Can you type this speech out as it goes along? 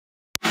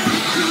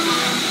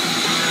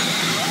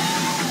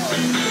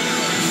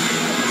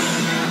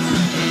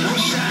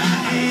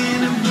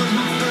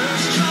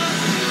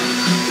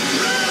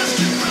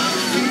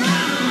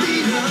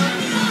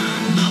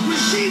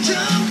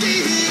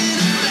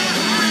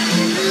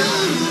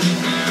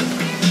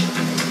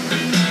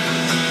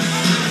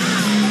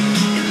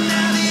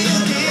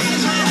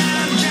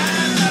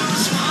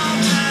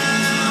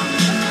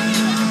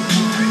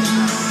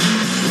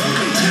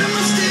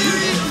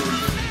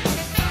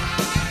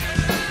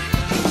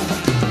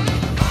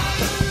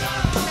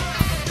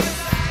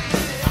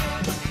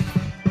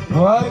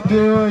Why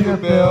do you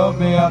build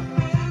me up?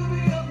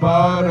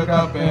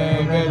 Buttercup,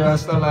 baby,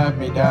 just to let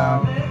me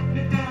down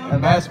and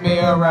mess me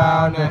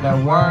around, and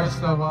the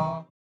worst of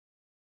all.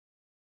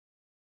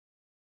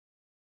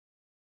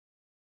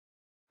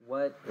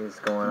 What is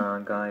going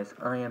on, guys?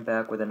 I am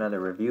back with another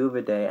review of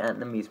a day at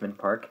an amusement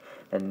park,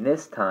 and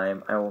this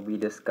time I will be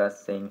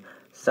discussing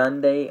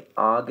Sunday,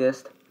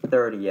 August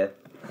 30th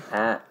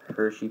at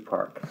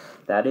Hersheypark.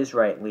 That is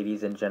right,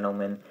 ladies and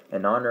gentlemen.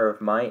 In honor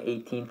of my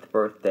 18th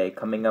birthday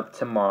coming up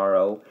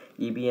tomorrow,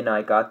 Evie and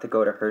I got to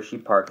go to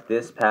Hersheypark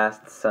this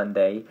past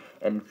Sunday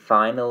and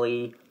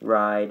finally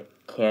ride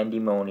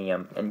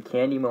Candymonium. And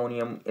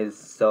Candymonium is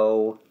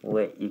so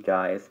lit, you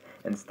guys.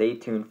 And stay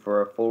tuned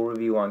for a full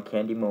review on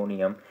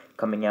Candymonium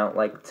coming out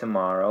like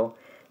tomorrow.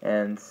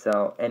 And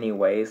so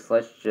anyways,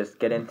 let's just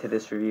get into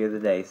this review of the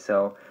day.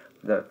 So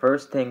the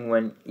first thing,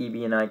 when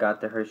Evie and I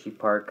got to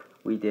Hersheypark,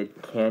 we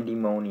did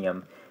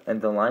Candymonium,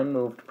 and the line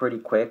moved pretty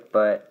quick,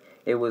 but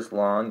it was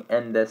long,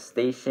 and the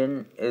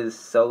station is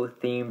so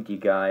themed, you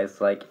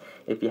guys. Like,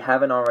 if you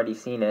haven't already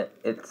seen it,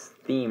 it's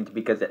themed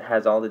because it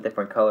has all the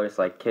different colors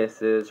like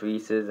Kisses,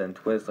 Reese's, and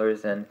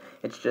Twizzlers, and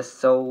it's just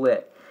so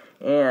lit.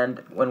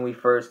 And when we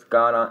first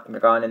got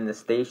in the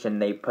station,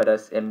 they put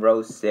us in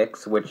row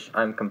 6, which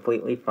I'm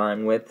completely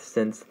fine with,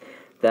 since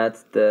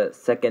that's the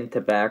second to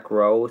back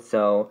row,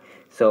 so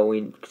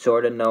we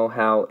sort of know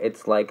how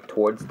it's like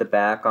towards the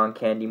back on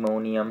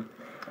Candymonium.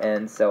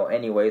 And so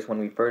anyways, when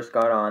we first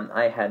got on,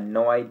 I had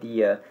no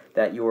idea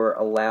that you were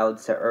allowed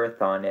to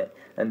earth on it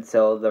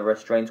until the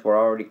restraints were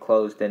already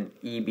closed, and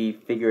EB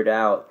figured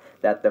out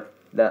that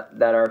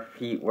our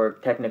feet were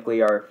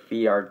technically, our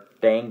feet are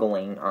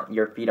dangling,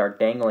 your feet are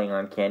dangling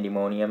on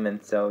Candymonium,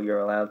 and so you're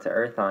allowed to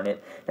earth on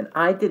it. And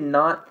I did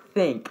not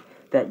think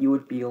that you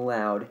would be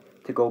allowed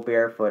to go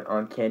barefoot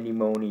on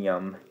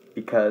Candymonium,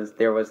 because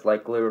there's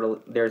like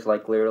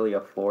literally a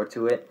floor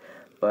to it,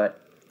 but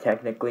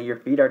technically your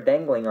feet are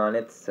dangling on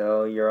it,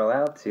 so you're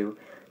allowed to.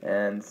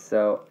 And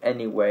so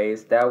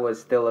anyways, that was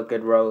still a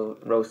good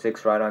row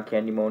 6 ride on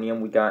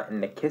Candymonium. We got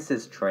in the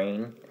Kisses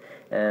train,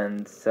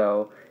 and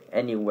so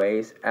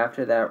anyways,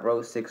 after that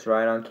row 6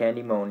 ride on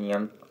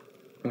Candymonium,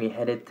 we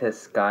headed to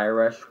Sky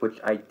Rush, which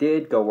I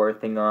did go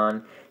earthing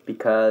on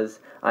because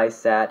I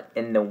sat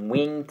in the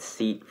winged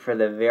seat for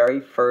the very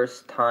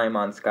first time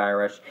on Sky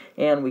Rush,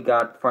 and we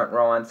got front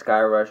row on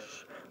Sky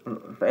Rush,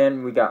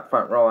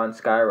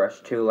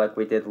 too, like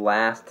we did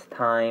last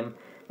time,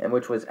 and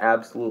which was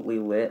absolutely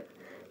lit.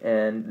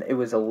 And it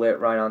was a lit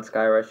ride on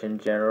Sky Rush in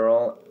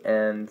general.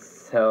 And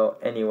so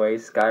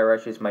anyways, Sky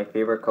Rush is my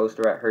favorite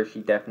coaster at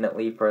Hershey,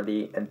 definitely for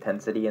the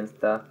intensity and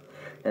stuff.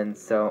 And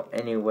so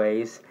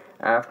anyways,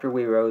 after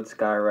we rode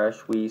Sky Rush,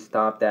 we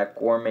stopped at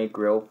Gourmet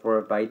Grill for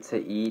a bite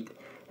to eat,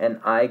 and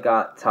I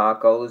got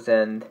tacos,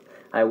 and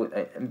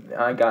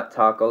I got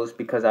tacos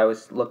because I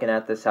was looking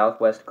at the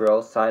Southwest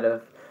Grill side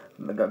of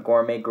the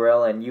Gourmet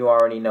Grill, and you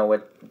already know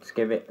what it's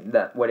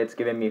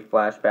giving me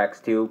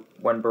flashbacks to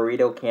when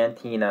Burrito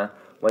Cantina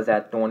was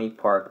at Dorney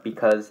Park,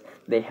 because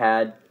they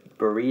had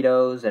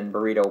burritos and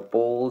burrito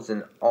bowls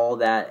and all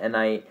that, and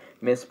I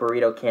miss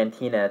Burrito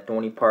Cantina at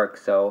Dorney Park,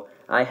 so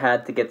I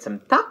had to get some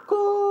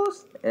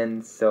tacos.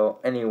 And so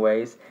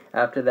anyways,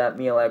 after that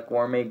meal at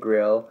Gourmet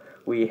Grill,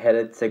 we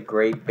headed to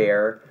Great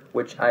Bear,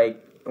 which I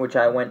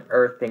went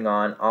earthing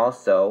on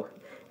also,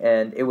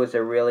 and it was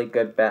a really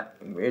good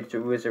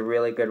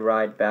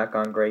ride back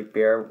on Great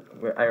Bear.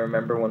 I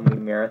remember when we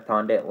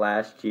marathoned it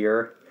last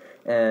year,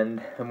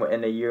 and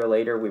a year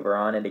later we were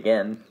on it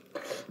again.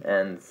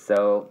 And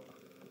so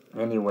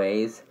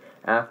anyways,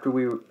 after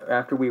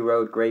we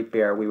rode Great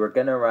Bear, we were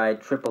gonna ride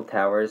Triple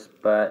Towers,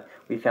 but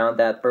we found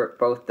that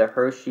both the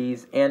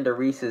Hershey's and the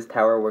Reese's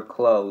Tower were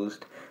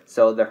closed.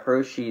 So the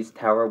Hershey's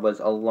Tower was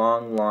a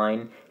long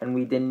line, and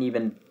we didn't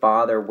even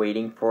bother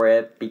waiting for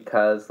it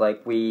because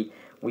like we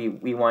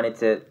wanted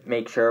to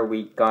make sure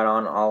we got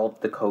on all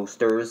of the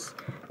coasters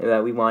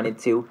that we wanted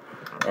to.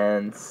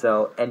 And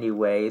so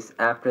anyways,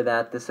 after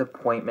that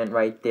disappointment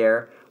right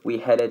there, we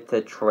headed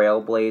to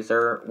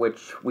Trailblazer,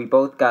 which we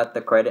both have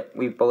the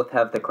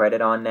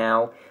credit on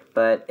now,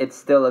 but it's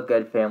still a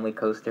good family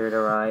coaster to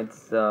ride,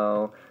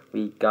 so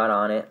we got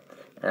on it.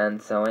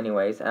 And so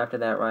anyways, after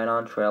that ride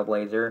on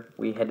Trailblazer,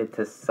 we headed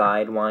to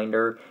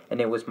Sidewinder,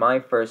 and it was my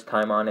first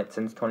time on it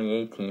since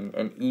 2018,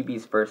 and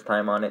Evie's first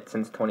time on it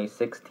since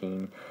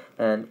 2016,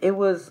 and it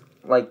was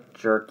like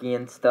jerky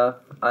and stuff.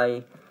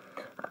 I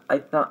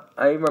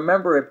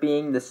remember it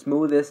being the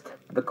smoothest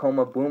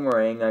Vekoma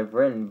Boomerang I've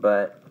ridden,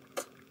 but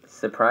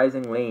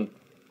surprisingly,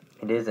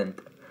 it isn't,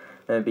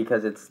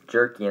 because it's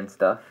jerky and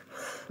stuff.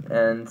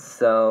 And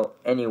so,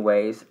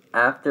 anyways,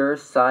 after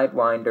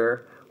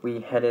Sidewinder, we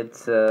headed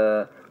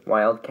to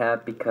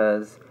Wildcat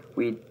because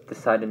we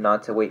decided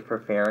not to wait for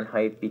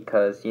Fahrenheit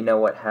because you know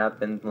what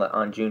happened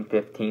on June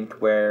 15th,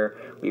 where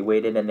we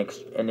waited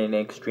in an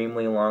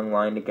extremely long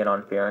line to get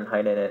on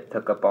Fahrenheit, and it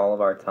took up all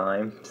of our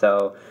time.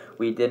 So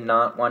we did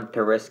not want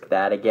to risk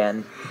that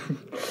again.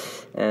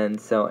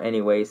 And so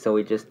anyway, so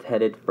we just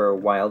headed for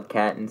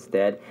Wildcat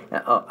instead.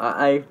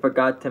 I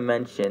forgot to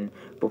mention,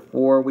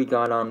 before we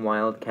got on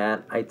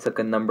Wildcat, I took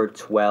a number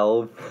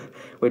 12,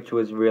 which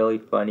was really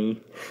funny,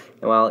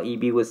 while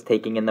EB was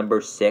taking a number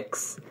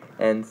 6.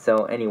 And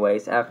so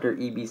anyways, after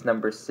EB's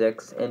number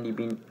 6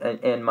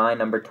 and my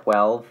number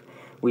 12,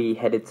 we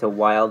headed to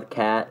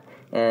Wildcat.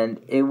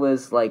 And it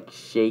was like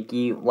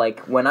shaky.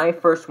 Like when I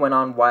first went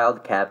on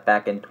Wildcat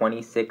back in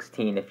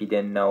 2016, if you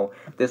didn't know,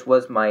 this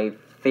was my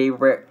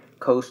favorite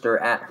coaster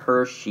at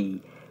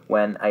Hershey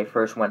when I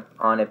first went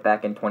on it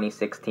back in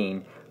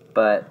 2016.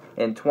 But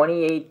in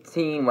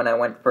 2018, when I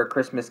went for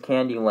Christmas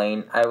Candy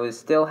Lane, I was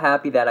still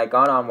happy that I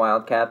got on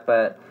Wildcat,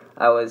 but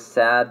I was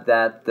sad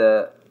that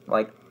the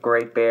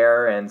Great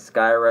Bear and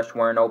Sky Rush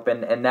weren't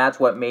open, and that's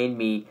what made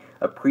me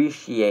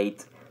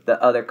appreciate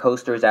the other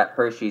coasters at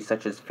Hershey,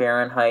 such as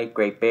Fahrenheit,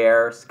 Great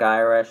Bear,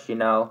 Sky Rush,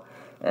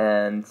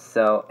 And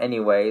so,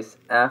 anyways,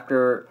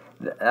 after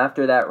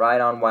that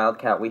ride on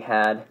Wildcat we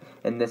had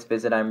in this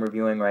visit I'm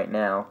reviewing right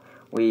now,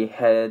 we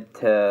headed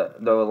to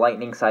the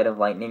lightning side of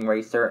Lightning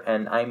Racer,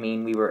 and I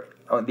mean we were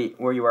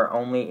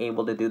only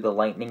able to do the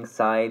lightning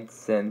side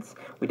since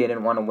we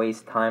didn't want to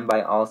waste time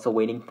by also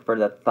waiting for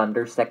the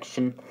thunder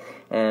section,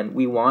 and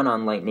we won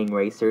on Lightning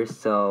Racer,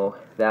 so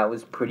that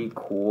was pretty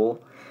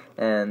cool.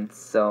 And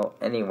so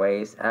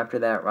anyways, after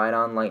that ride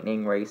on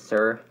Lightning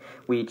Racer,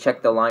 we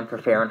checked the line for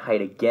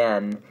Fahrenheit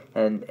again,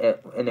 and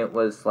it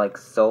was like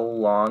so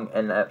long,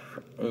 and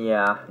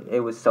it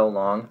was so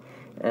long.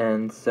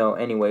 And so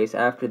anyways,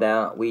 after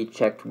that, we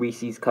checked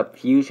Reese's Cup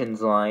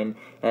Fusion's line,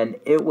 and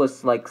it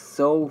was like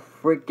so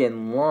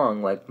freaking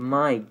long, like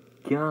my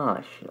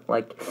gosh,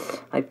 like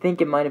I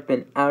think it might have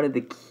been out of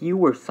the queue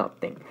or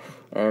something.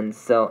 And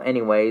so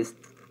anyways,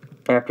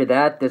 after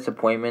that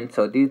disappointment,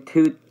 so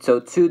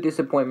two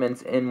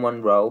disappointments in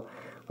one row,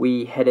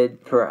 we headed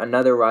for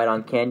another ride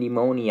on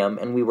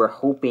Candymonium, and we were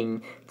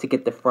hoping to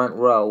get the front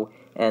row,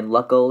 and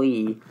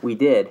luckily we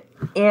did.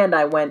 And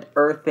I went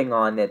earthing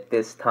on it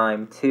this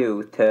time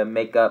too, to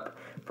make up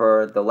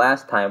for the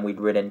last time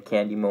we'd ridden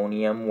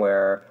Candymonium,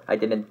 where I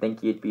didn't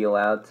think you'd be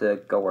allowed to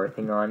go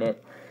earthing on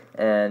it.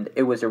 And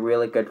it was a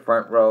really good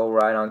front row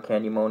ride on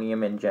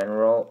Candymonium in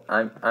general.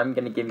 I'm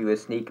gonna give you a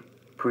sneak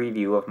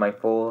preview of my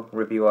full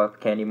review of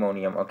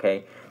Candymonium,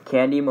 okay?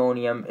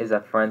 Candymonium is a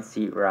front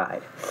seat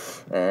ride.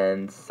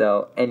 And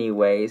so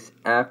anyways,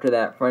 after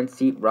that front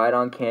seat ride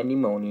on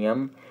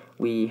Candymonium,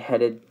 we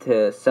headed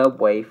to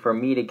Subway for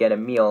me to get a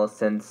meal,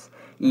 since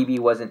EB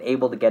wasn't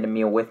able to get a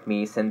meal with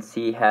me since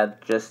he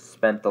had just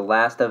spent the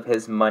last of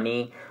his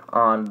money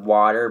on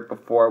water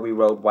before we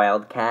rode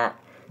Wildcat.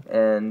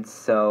 And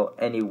so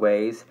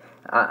anyways,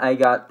 I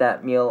got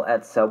that meal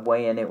at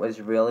Subway, and it was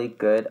really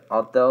good,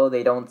 although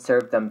they don't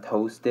serve them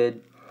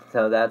toasted,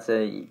 so that's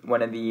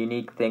one of the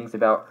unique things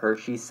about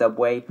Hershey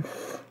Subway.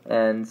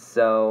 And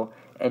so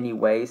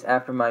anyways,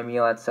 after my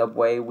meal at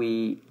Subway,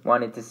 we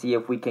wanted to see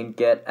if we can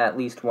get at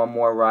least one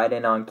more ride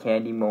in on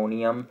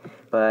Candymonium,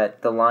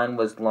 but the line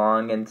was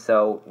long, and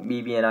so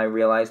Bibi and I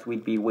realized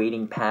we'd be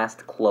waiting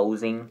past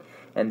closing.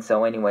 And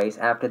so anyways,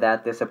 after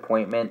that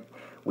disappointment,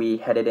 we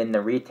headed in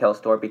the retail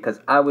store because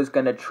I was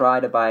going to try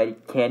to buy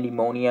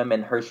Candymonium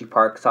and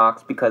Hersheypark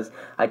socks because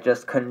I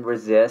just couldn't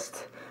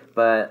resist.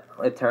 But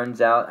it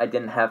turns out I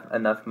didn't have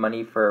enough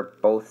money for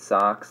both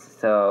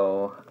socks,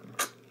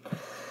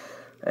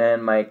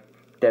 and my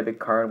debit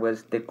card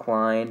was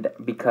declined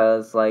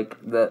because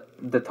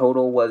the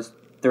total was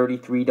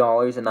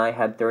 $33 and I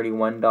had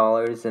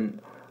 $31,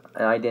 and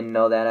I didn't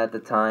know that at the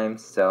time,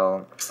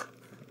 so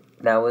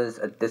that was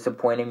a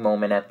disappointing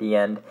moment at the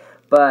end.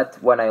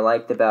 But what I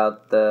liked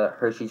about the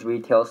Hershey's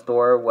retail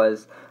store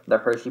was the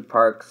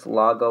Hersheypark's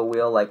logo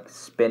wheel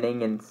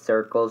spinning in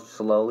circles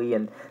slowly,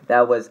 and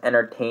that was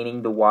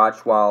entertaining to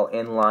watch while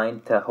in line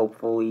to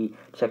hopefully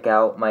check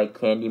out my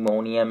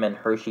Candymonium and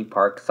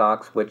Hersheypark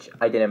socks, which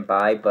I didn't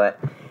buy, but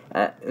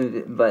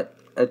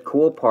a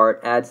cool part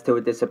adds to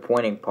a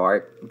disappointing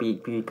part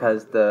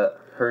because the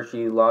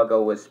Hershey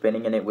logo was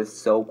spinning, and it was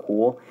so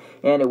cool,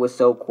 and it was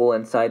so cool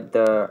inside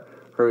the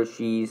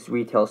Hershey's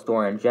retail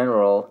store in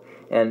general.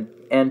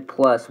 And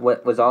plus,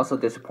 what was also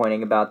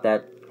disappointing about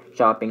that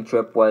shopping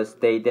trip was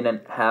they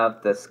didn't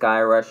have the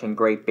Sky Rush and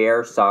Great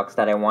Bear socks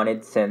that I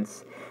wanted,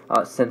 since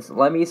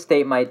let me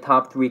state my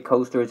top 3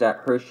 coasters at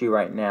Hershey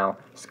right now: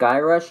 Sky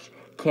Rush,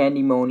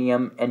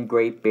 Candymonium, and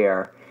Great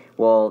Bear.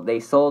 Well,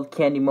 they sold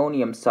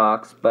Candymonium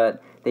socks,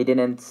 but they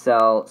didn't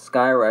sell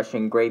Sky Rush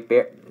and Great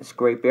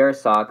Bear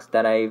socks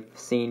that I've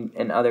seen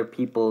in other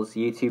people's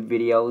YouTube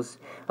videos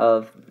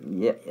of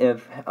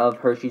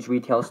Hershey's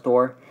retail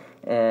store.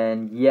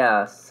 And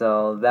yeah,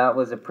 so that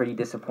was a pretty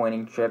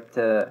disappointing trip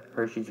to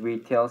Hershey's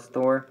retail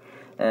store.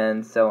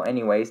 And so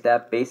anyways,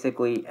 that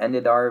basically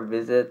ended our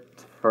visit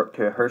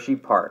to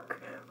Hersheypark.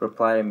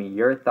 Reply to me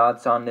your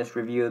thoughts on this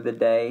review of the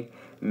day.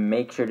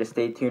 Make sure to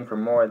stay tuned for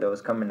more of those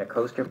coming to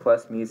Coaster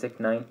Plus Music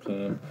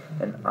 19,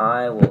 and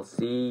I will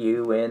see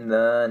you in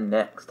the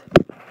next.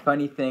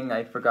 Funny thing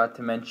I forgot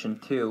to mention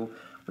too,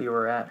 we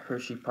were at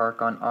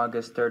Hersheypark on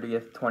August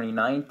 30th,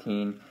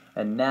 2019,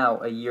 and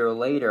now, a year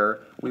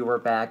later, we were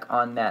back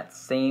on that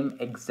same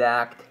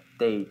exact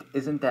date.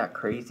 Isn't that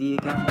crazy,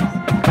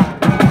 guys?